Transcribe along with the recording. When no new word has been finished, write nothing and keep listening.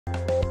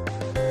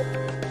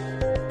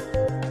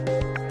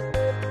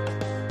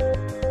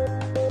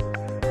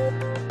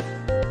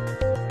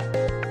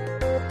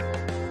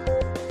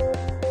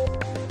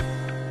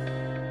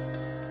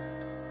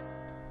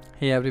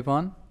Hey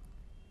everyone,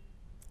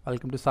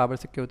 welcome to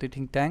Cybersecurity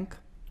Think Tank.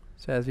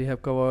 So as we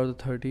have covered the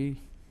 30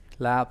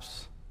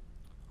 labs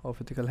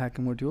of ethical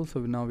hacking module, so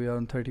now we are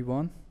on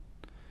 31.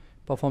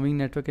 Performing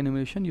network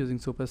enumeration using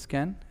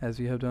SuperScan, as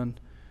we have done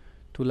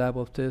 2 lab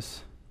of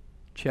this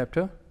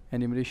chapter,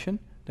 enumeration,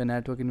 the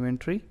network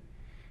inventory,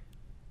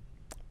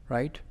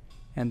 right?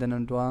 And then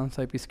advanced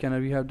IP scanner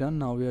we have done.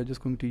 Now we are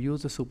just going to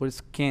use the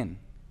SuperScan.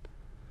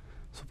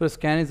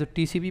 SuperScan is a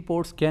TCP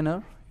port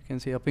scanner, you can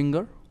say a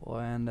pinger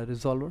and a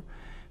resolver.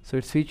 So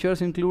its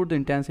features include the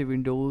intensive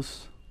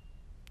Windows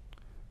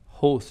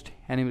host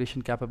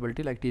enumeration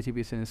capability like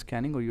TCP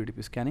scanning or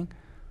UDP scanning.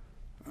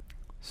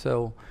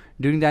 So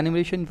during the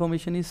enumeration,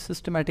 information is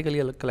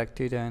systematically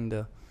collected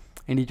and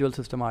individual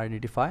system are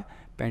identified,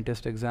 pen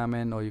test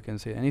examine, or you can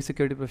say any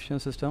security professional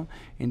system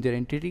in their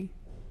entity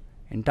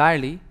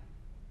entirely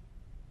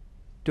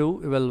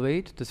to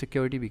evaluate the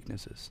security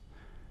weaknesses.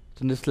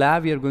 So in this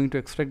lab, we are going to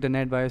extract the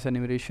net bias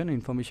enumeration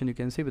information, you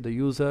can see, with the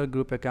user,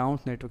 group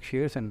accounts, network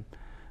shares, and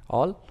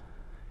all.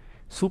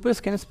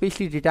 SuperScan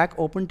especially detect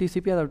open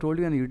TCP, as I told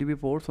you, and UDP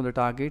ports on the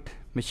target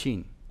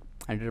machine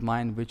and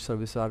determine which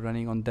services are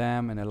running on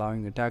them and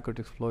allowing attacker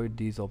to exploit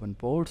these open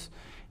ports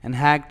and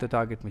hack the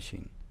target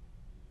machine.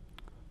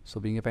 So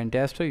being a pen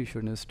tester, you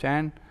should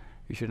understand,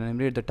 you should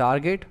enumerate the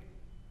target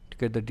to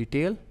get the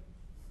detail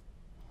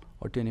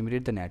or to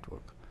enumerate the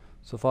network.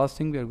 So first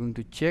thing, we are going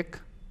to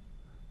check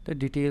the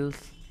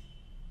details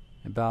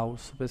about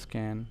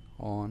SuperScan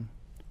on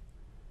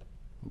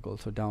Google.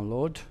 So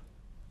download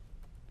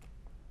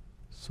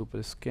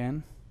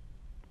SuperScan.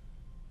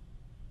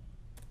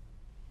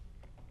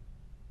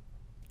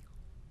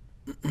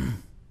 So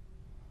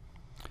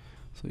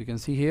you can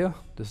see here,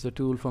 this is the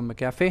tool from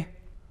McAfee,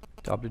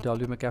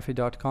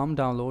 www.mcafee.com.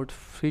 Download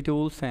free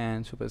tools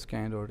and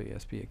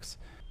SuperScan.aspx.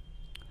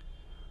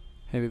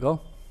 Here we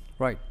go.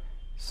 Right.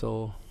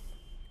 So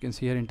you can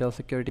see here Intel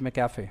Security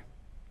McAfee.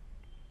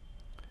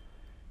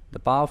 The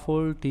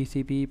powerful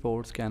TCP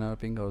port scanner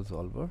pinger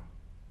resolver.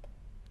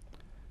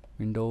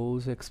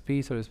 Windows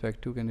XP, so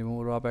respective can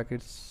remove raw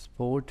packets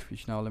port,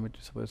 which now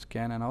limited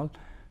SuperScan and all.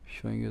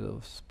 Showing you the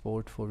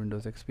port for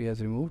Windows XP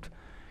has removed.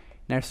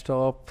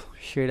 Netstop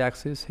shared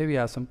access. Here we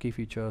have some key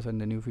features and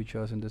the new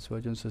features in this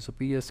version. So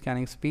superior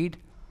scanning speed,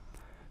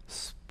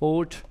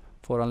 support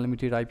for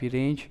unlimited IP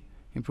range,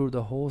 improve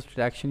the host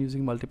detection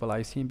using multiple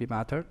ICMP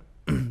method,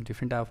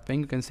 different type of ping,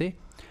 you can say.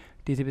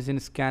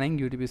 TCP scanning,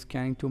 UDP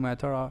scanning, 2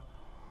 method are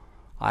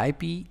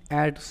IP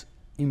adds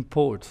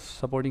imports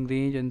supporting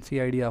range and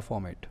CIDR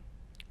format.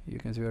 You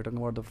can see we are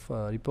talking about the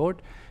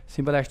report.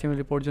 Simple HTML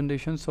report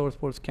generation, source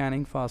port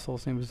scanning, fast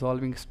sourcing,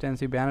 resolving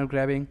extensive banner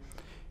grabbing,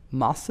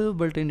 massive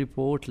built-in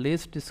report,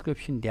 list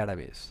description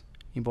database,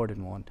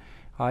 important one.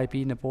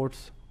 IP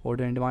reports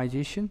order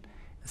randomization,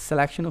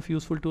 selection of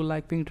useful tool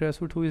like ping,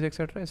 traceroute, whois,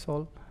 etc. It's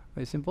all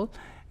very simple.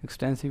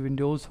 Extensive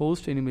Windows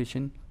host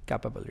enumeration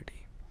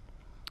capability.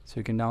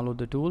 So you can download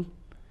the tool.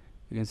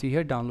 You can see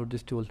here, download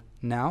this tool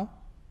now.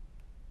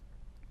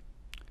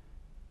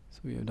 So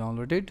we have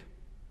downloaded.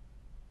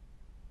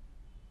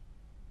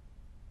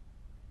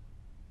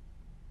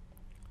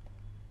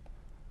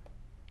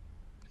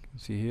 You can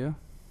see here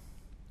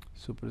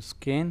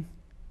SuperScan.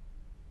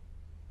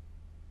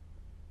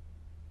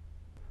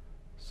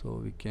 So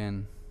we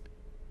can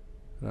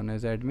run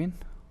as admin.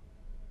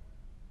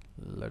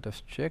 Let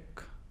us check.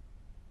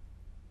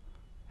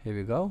 Here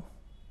we go.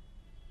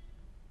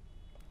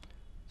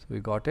 So we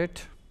got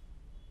it.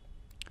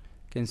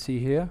 You can see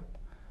here,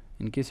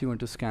 in case you want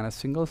to scan a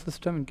single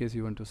system, in case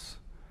you want to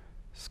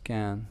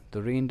scan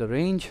the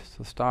range,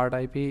 so start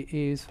IP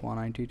is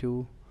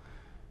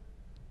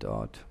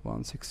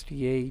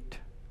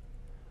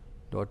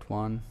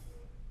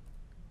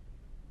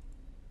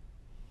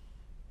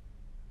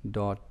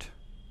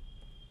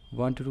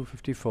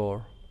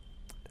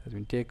has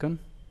been taken.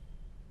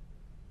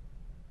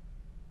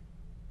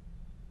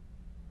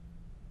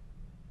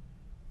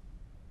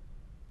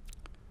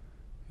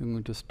 I'm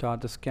going to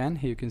start the scan.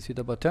 Here you can see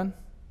the button.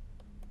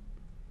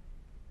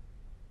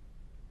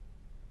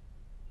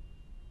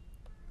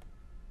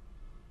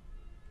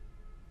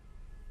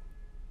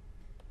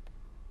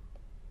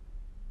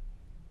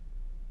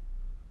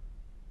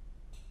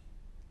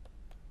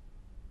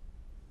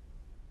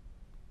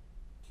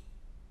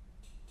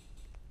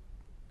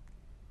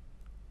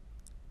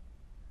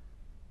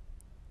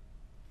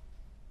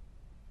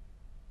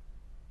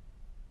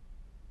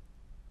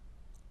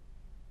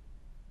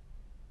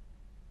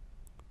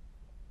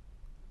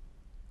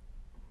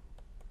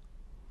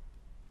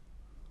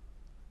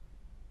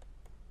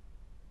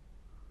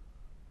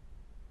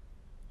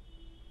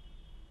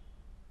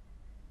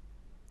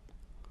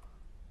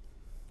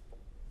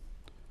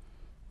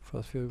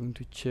 First, we are going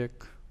to check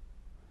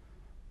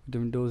the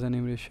Windows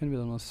enumeration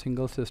with a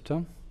single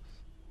system.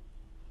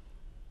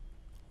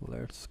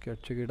 Let's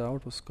check it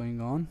out. What's going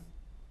on?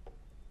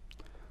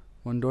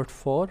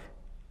 1.4.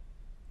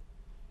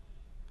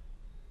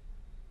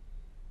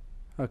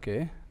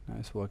 Okay, now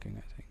it's working,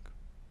 I think.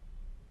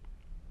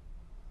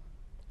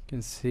 You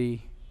can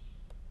see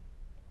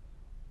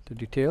the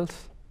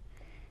details.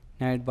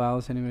 Net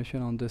BIOS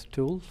animation on this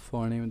tool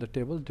for name in the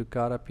table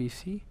Dukara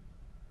PC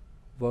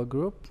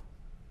workgroup.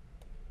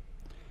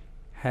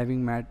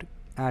 Having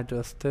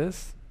addressed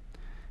this,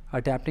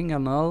 adapting a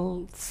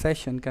null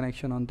session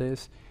connection on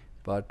this,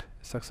 but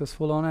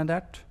successful on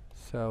that.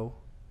 So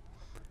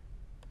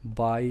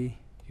by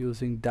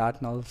using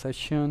that null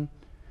session,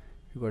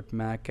 you got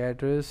MAC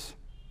address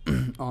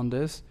on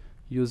this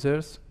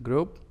users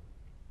group.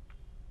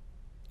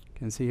 You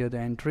can see here the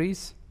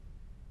entries,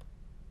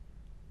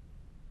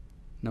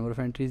 number of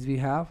entries we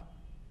have,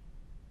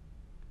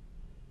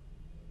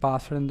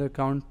 password and the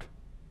account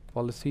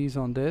policies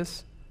on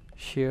this,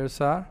 shares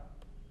are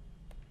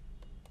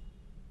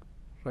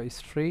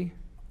registry,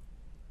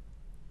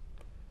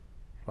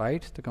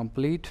 right, the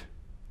complete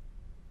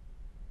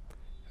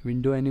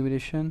window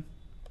enumeration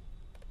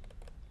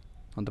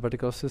on the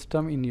particular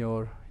system in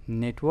your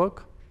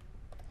network.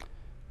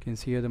 You can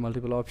see here the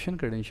multiple option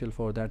credential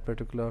for that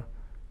particular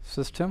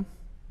system,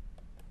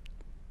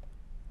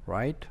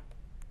 right.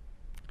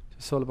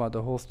 It's all about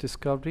the host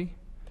discovery,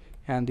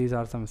 and these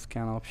are some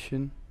scan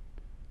option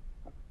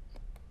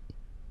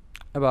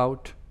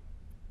about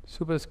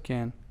super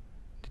scan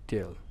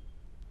detail.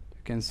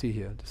 You can see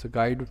here this is a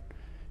guide.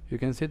 You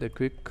can see the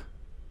quick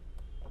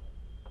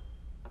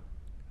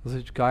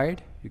usage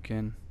guide. You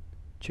can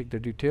check the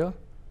detail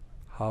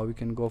how we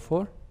can go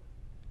for.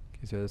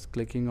 Okay, so just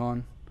clicking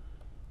on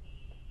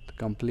the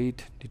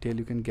complete detail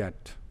you can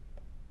get.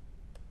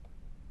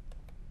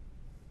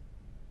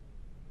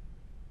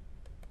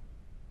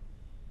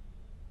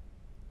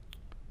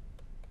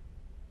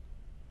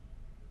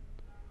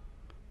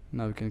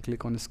 Now we can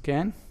click on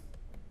scan.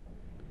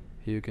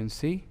 Here you can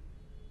see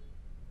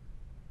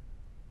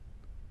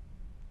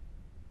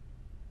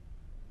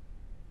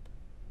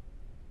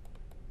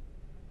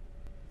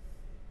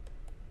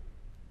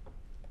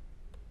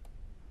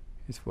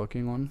it's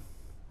working on,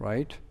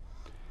 right.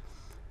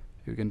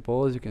 You can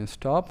pause, you can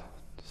stop,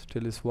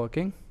 still is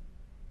working.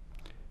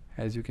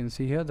 As you can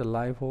see here, the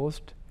live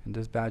host in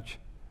this batch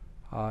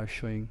are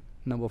showing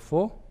number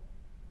 4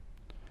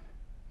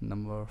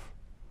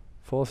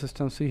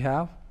 systems we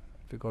have.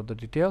 We got the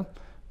detail.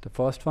 The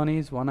first one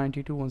is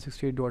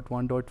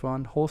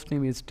 192.168.1.1. host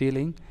name is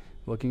dealing,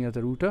 working as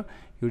a router.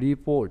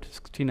 UDP port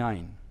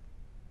 69.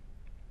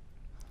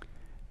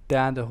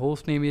 Then the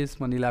host name is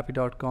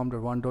manilapi.com,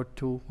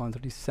 1.2,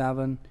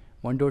 137,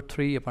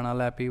 1.3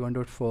 Apanalapi,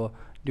 1.4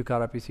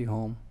 Dukara PC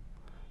home.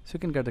 So you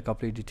can get the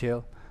complete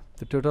detail.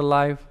 The total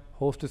live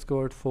host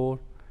discovered 4,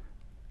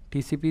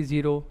 TCP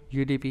 0,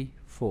 UDP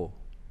 4.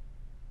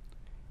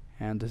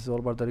 And this is all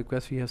about the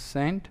request we have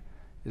sent.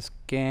 A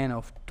scan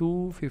of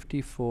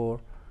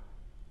 254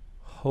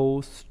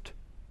 host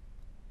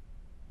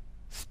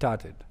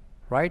started,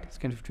 right.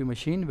 Scan 50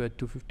 machine with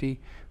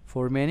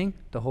 254 remaining.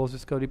 The host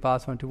discovery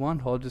pass 1 to 1,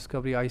 host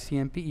discovery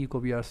ICMP echo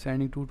we are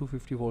sending to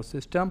 254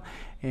 system.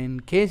 In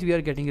case we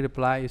are getting a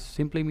reply, it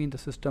simply mean the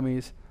system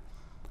is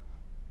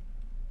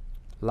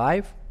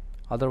live,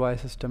 otherwise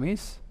system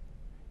is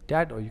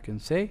dead, or you can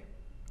say.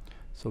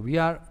 So we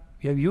have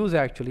used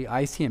actually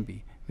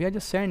ICMP. We are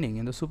just sending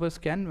in the super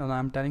scan, and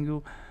I'm telling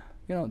you,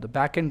 the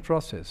backend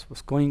process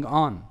was going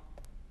on.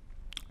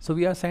 So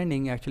we are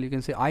sending, actually you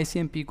can say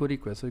ICMP echo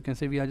request. So you can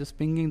say we are just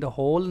pinging the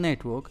whole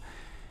network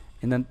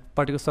in the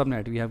particular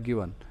subnet we have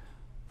given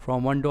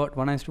from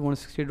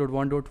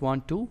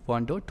 1.192.168.1.1 to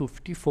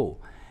 1.254.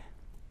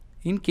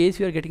 In case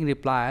we are getting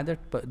reply,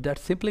 that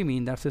simply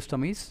means that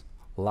system is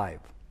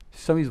live,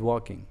 system is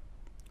working,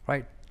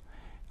 right.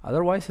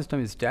 Otherwise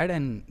system is dead,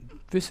 and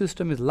this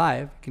system is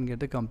live, you can get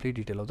the complete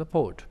detail of the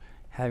port,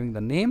 having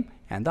the name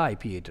and the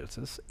IP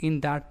addresses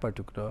in that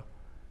particular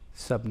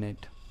subnet,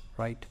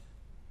 right.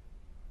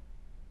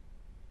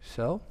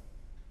 So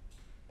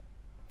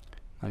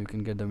now you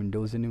can get the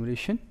Windows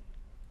enumeration.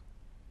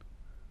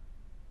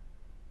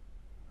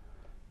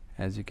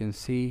 As you can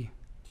see,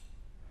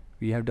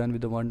 we have done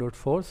with the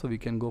 1.4, so we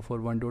can go for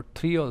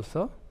 1.3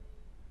 also,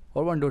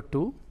 or 1.2.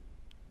 So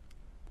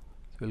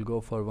we'll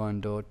go for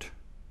 1.2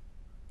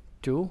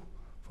 for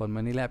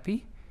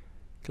Manilapi,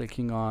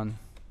 clicking on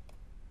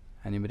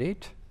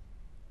enumerate.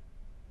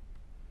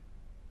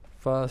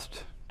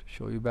 First, to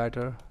show you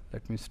better,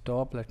 let me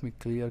stop, let me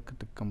clear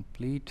the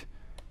complete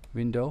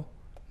window.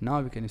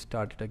 Now we can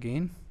start it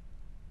again.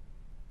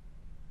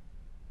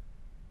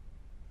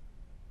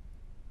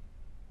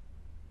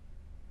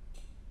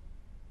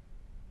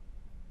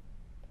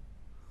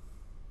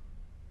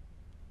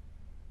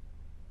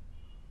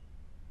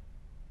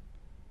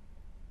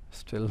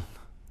 Still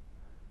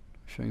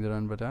showing the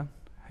run button.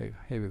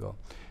 Here we go.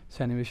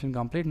 So animation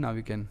complete. Now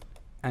we can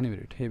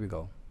animate. Here we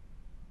go.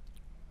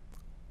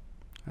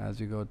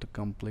 As we go to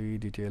complete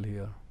detail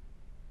here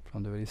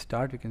from the very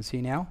start, we can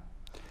see now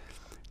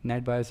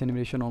net BIOS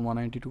animation on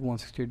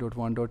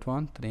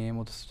 192.168.1.1. The name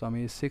of the system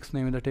is 6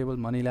 name in the table,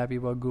 Manilapi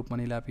workgroup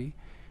Manilapi,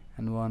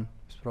 and 1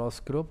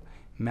 Spross group.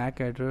 MAC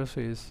address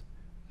is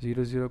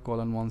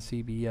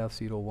 00:1C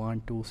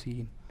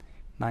BF012C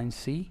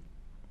 9C.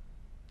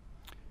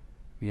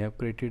 We have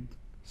created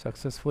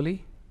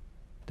successfully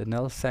the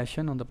null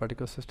session on the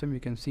particular system. You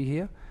can see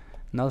here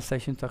null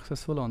session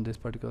successful on this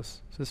particular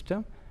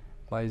system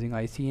by using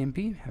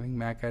ICMP, having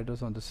MAC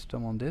address on the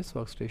system on this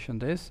workstation,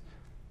 this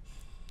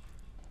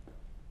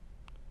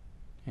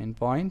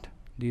endpoint.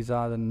 These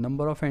are the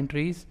number of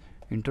entries,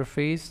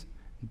 interface,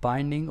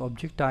 binding,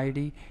 object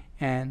ID,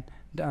 and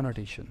the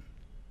annotation.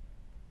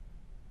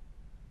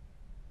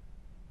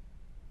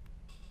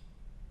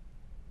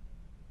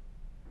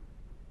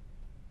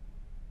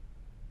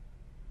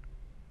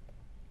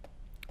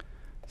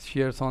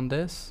 Shares on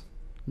this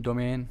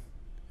domain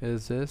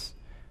is this.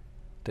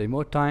 The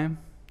remote time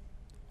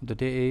of the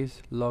day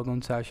is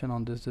logon session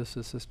on this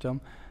system.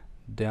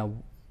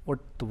 Then what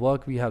the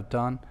work we have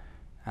done,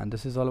 and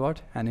this is all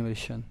about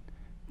animation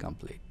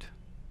complete.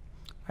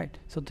 Right.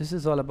 So this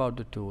is all about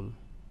the tool.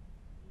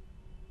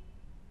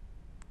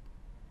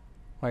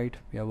 Right.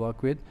 We have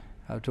worked with.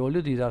 I've told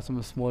you these are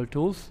some small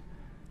tools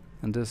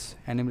in this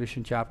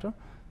animation chapter.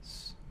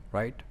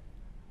 Right.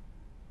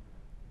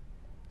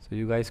 So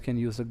you guys can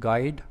use a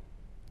guide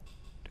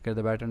to get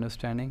the better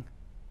understanding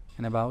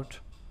and about,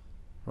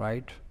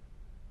 right?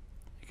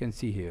 You can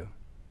see here.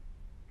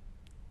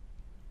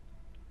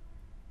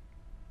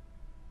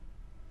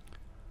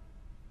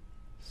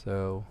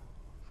 So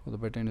for the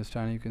better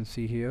understanding, you can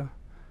see here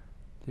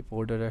the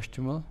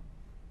report.html.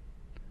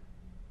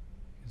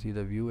 You see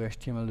the view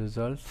HTML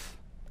results.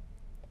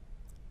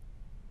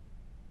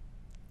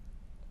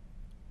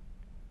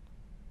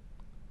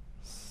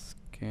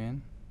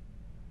 Scan.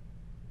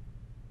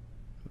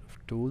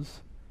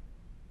 Tools.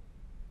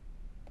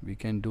 We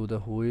can do the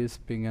whois,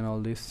 ping, and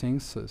all these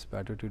things. So it's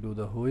better to do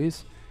the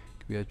whois.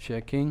 We are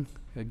checking,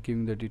 we are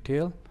giving the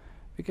detail.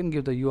 We can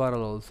give the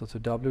URL also. So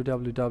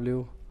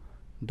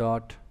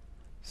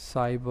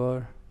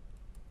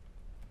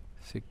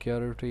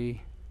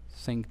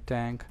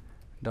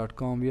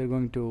www.cybersecuritythinktank.com. We are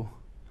going to,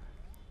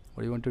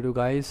 what do you want to do,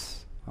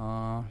 guys?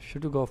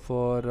 Should you go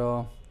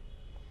for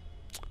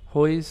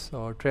whois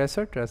or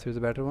tracer? Tracer is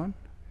a better one.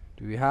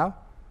 Do we have?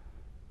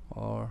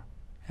 Or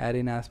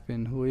Array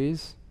Aspen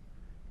whois,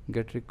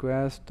 get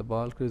request, the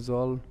bulk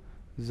resolve,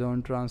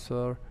 zone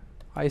transfer,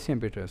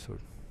 ICMP tracer.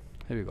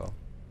 Here we go.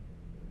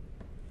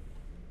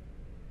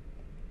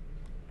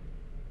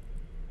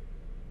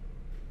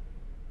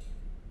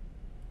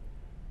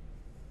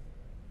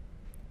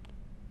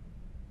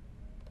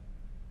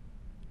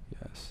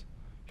 Yes,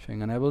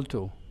 showing unable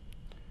to.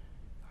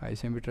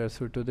 ICMP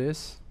tracer to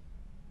this.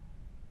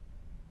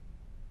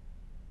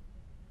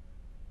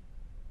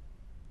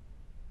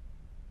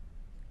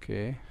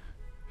 Okay,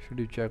 should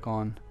you check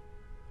on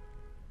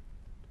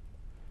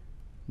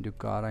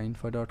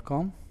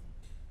dukarainfo.com?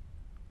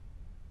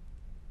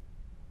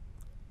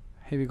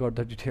 Here we got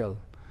the detail.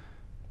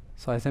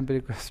 So ICMP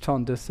request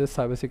on this is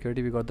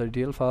cybersecurity. We got the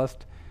detail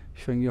first,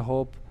 showing you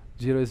hope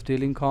 0 is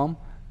dealing com,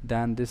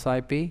 then this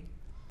IP, and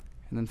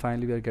then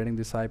finally we are getting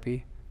this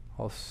IP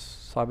of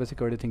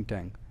cybersecurity think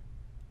tank.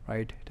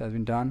 Right, it has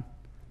been done.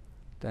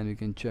 Then we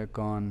can check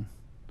on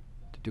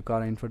the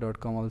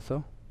dukarainfo.com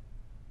also.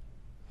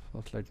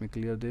 First let me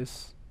clear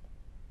this,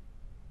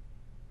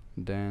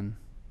 then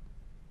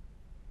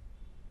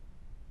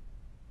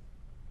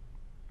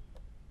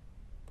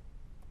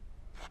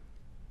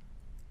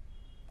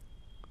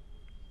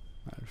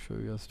I'll show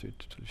you us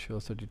it will show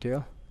us the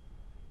detail.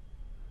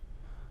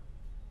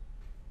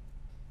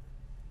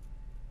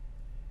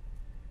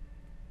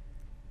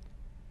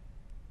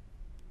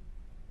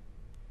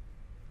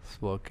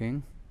 It's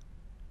working.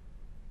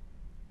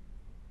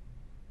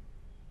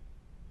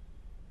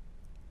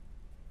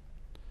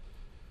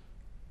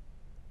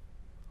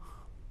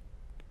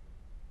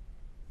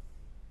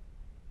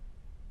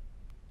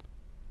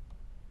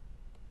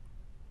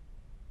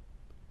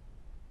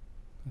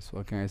 It's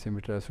working.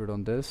 ICMP tracer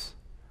on this.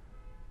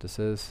 This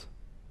is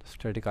the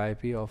static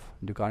IP of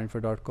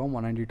dukarainfo.com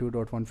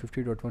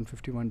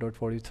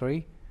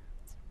 192.150.151.43.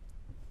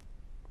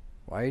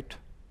 Right.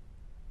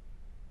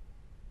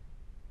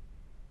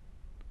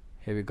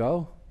 Here we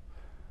go.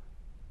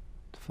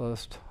 The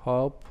first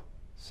hop,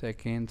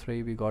 second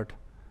 3, we got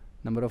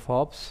number of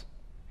hops,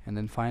 and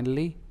then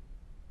finally,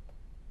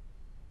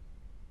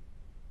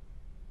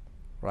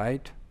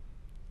 right,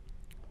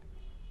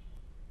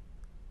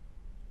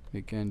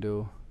 we can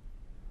do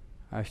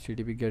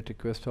HTTP GET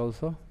request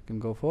also. You can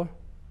go for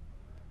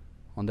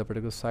on the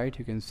particular site.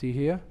 You can see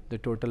here the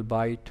total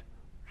byte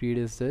read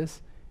is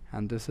this,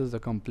 and this is the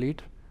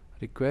complete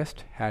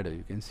request header.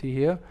 You can see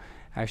here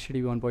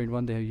HTTP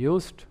 1.1 they have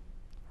used,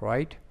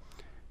 right?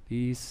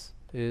 This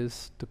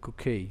is the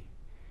cookie,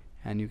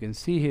 and you can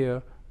see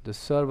here the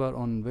server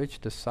on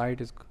which the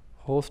site is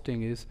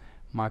hosting is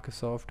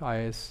Microsoft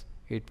IS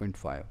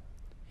 8.5,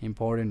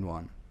 important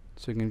one.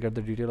 So you can get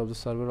the detail of the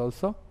server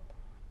also.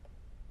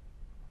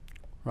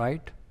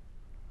 Right,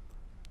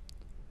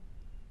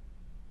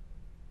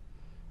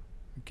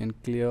 we can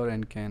clear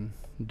and can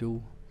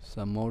do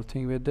some more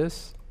thing with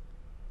this.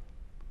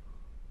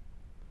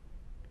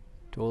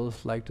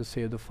 Tools like to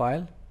save the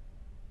file,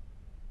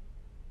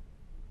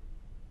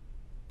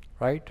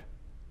 right?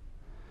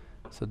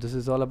 So this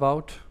is all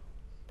about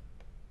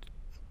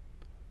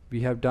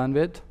we have done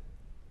with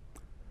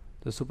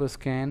the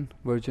SuperScan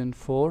version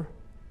 4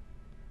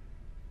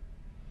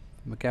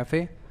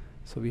 McAfee.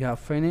 So we have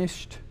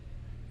finished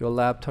your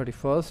lab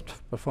 31st,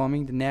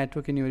 performing the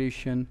network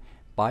enumeration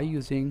by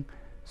using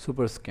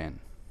SuperScan,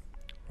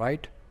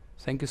 right?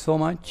 Thank you so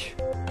much.